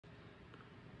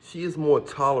she is more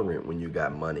tolerant when you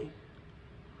got money.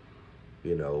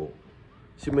 You know,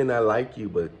 she may not like you,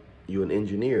 but you're an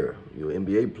engineer, you're an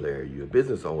NBA player, you're a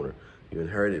business owner, you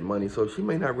inherited money. So she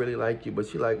may not really like you, but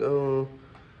she like, oh,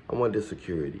 I want this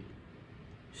security.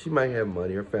 She might have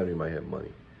money, her family might have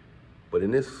money. But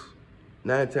in this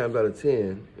 9 times out of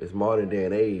 10, it's modern day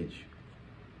and age.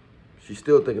 She's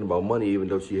still thinking about money, even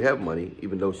though she have money,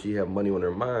 even though she have money on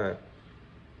her mind,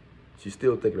 she's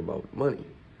still thinking about money.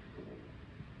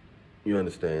 You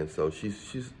understand? So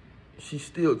she's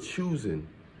still choosing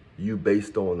you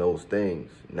based on those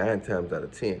things 9 times out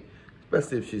of 10,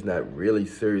 especially if she's not really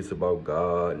serious about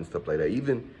God and stuff like that.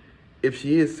 Even if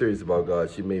she is serious about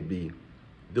God, she may be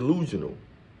delusional.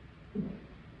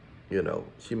 You know,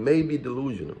 she may be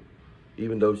delusional,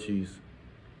 even though she's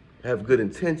have good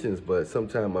intentions, but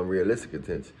sometimes unrealistic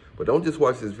intentions. But don't just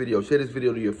watch this video. Share this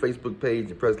video to your Facebook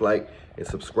page and press like and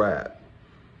subscribe.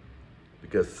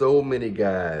 Because so many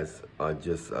guys are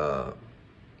just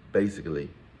basically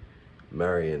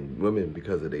marrying women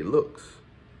because of their looks.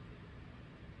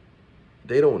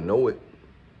 They don't know it,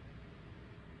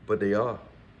 but they are.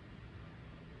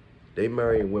 They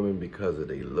marrying women because of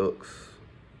their looks.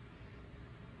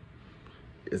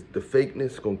 It's the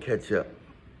fakeness gonna catch up.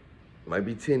 Might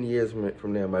be 10 years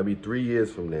from now, might be 3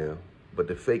 years from now, but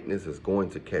the fakeness is going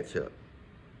to catch up.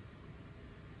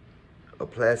 A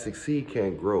plastic seed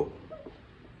can't grow.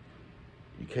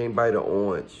 You can't bite an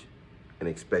orange and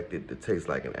expect it to taste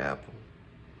like an apple.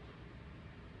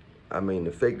 I mean,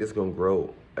 the fakeness gonna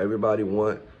grow. Everybody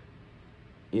want,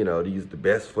 you know, to use the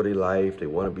best for their life. They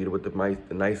want to be with the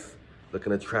nice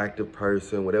looking, attractive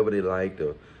person, whatever they like,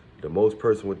 the most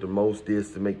person with the most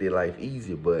this to make their life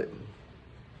easier. But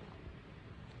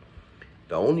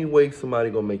the only way somebody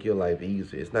gonna make your life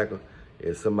easier,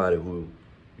 is somebody who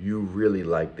you really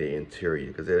like their interior.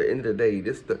 Because at the end of the day,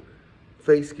 the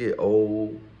face get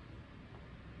old.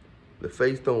 The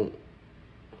face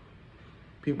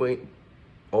people ain't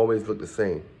always look the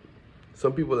same.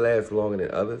 Some people last longer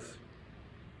than others,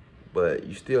 but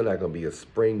you still not gonna be a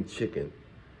spring chicken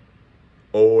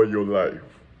all your life.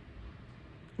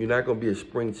 You're not gonna be a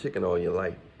spring chicken all your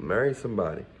life. Marry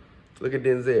somebody. Look at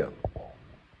Denzel.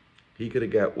 He could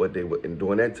have got what they were, and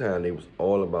during that time, they was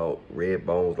all about red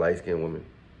bones, light-skinned women.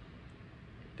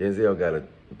 Denzel got a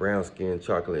brown-skinned,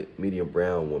 chocolate, medium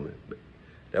brown woman. But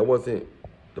that wasn't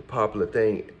the popular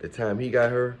thing. At the time he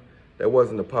got her, that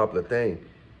wasn't the popular thing.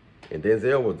 And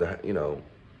Denzel was the, you know,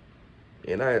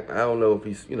 and I don't know if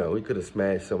he's, you know, he could have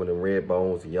smashed some of them red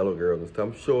bones and yellow girls and stuff.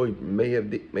 I'm sure he may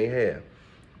have,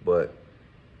 but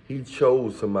he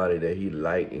chose somebody that he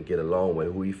liked and get along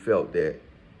with, who he felt that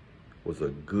was a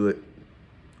good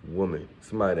woman,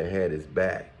 somebody that had his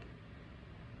back.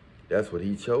 That's what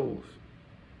he chose.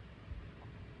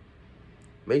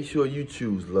 Make sure you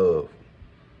choose love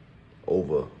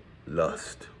over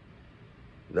lust.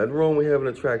 Nothing wrong with having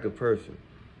an attractive person,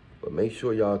 but make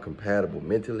sure y'all are compatible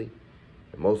mentally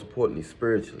and most importantly,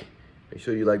 spiritually. Make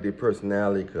sure you like their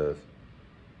personality, because,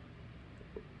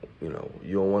 you know,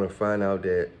 you don't want to find out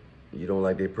that you don't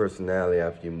like their personality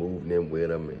after you moved in with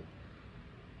them and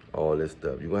all this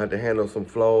stuff. You're going to have to handle some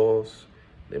flaws.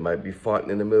 They might be farting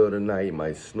in the middle of the night,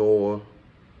 might snore.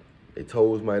 Their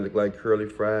toes might look like curly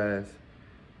fries.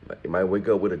 They might wake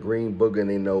up with a green booger in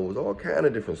their nose, all kind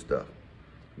of different stuff.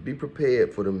 Be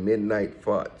prepared for the midnight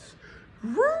farts.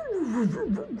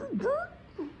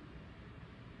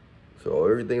 So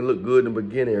everything looked good in the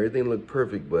beginning, everything looked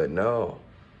perfect, but no.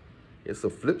 It's a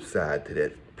flip side to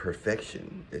that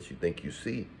perfection that you think you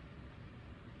see.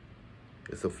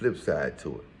 It's a flip side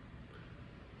to it.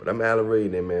 But I'm Alan Ray,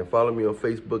 man. Follow me on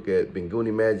Facebook at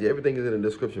Binguni Magic. Everything is in the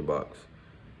description box.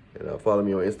 And follow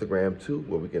me on Instagram too,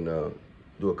 where we can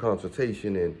do a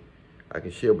consultation and I can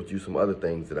share with you some other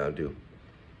things that I do,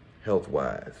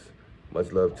 health-wise.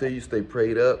 Much love to you. Stay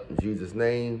prayed up. In Jesus'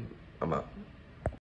 name, I'm out.